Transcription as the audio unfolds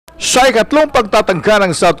Sa ikatlong pagtatangka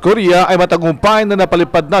ng South Korea ay matagumpay na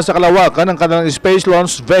napalipad na sa kalawakan ng kanilang space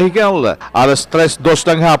launch vehicle. Alas 3:02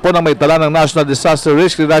 ng hapon ang may tala ng National Disaster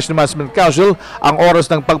Risk Reduction Management Council ang oras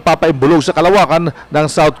ng pagpapaimbulog sa kalawakan ng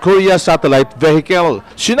South Korea satellite vehicle.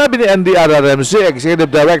 Sinabi ni NDRRMC Executive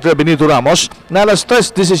Director Benito Ramos na alas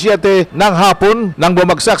 3:17 ng hapon nang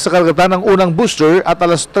bumagsak sa karagatan ng unang booster at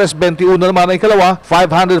alas 3:21 naman ay kalawa,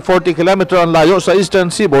 540 km ang layo sa eastern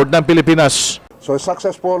seaboard ng Pilipinas. So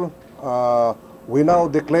successful, we now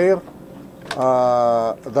declare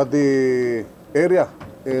that the area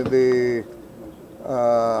in the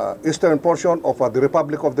eastern portion of the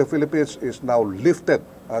Republic of the Philippines is now lifted.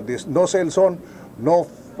 This no sail zone, no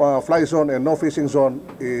fly zone, and no fishing zone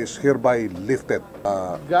is hereby lifted.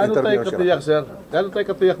 Gaano tayo katiyak, sir? Gaano tayo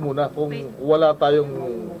katiyak muna kung wala tayong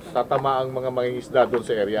tatamaang mga mangingisda doon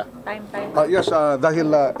sa area? Yes, dahil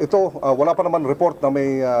ito, wala pa naman report na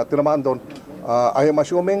may tinamaan doon. I am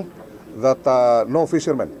assuming that no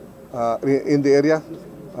fishermen in the area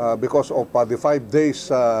because of the 5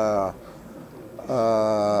 days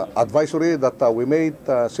advisory that we made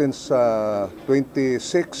since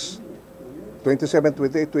 26, 27,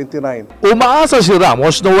 28, 29. Umaasa si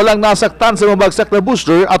Ramos na walang nasaktan sa mabagsak na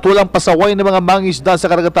booster at walang pasaway ng mga mangingisda sa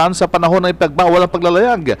karagatan sa panahon ng ipagbawal ang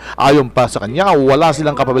paglalayag. Ayon pa sa kanya, wala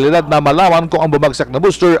silang kapabilidad na malaman kung ang bumagsak na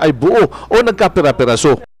booster ay buo o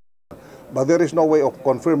nagkapira-piraso. But there is no way of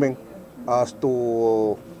confirming as to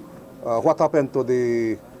what happened to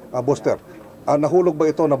the booster. Nahulog ba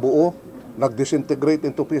ito na buo, nag-disintegrate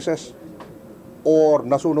into pieces, or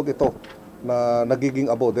nasunog ito na nagiging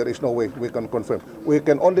abo? There is no way we can confirm. We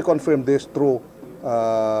can only confirm this through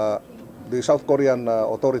the South Korean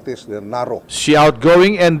authorities, the NARO. Si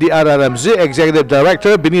outgoing NDRRMC Executive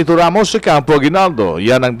Director Benito Ramos sa Campo Aguinaldo.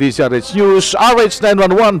 Yan ang DCRH News,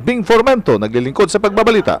 RH911, Bing Formento, naglilingkod sa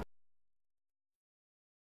pagbabalita.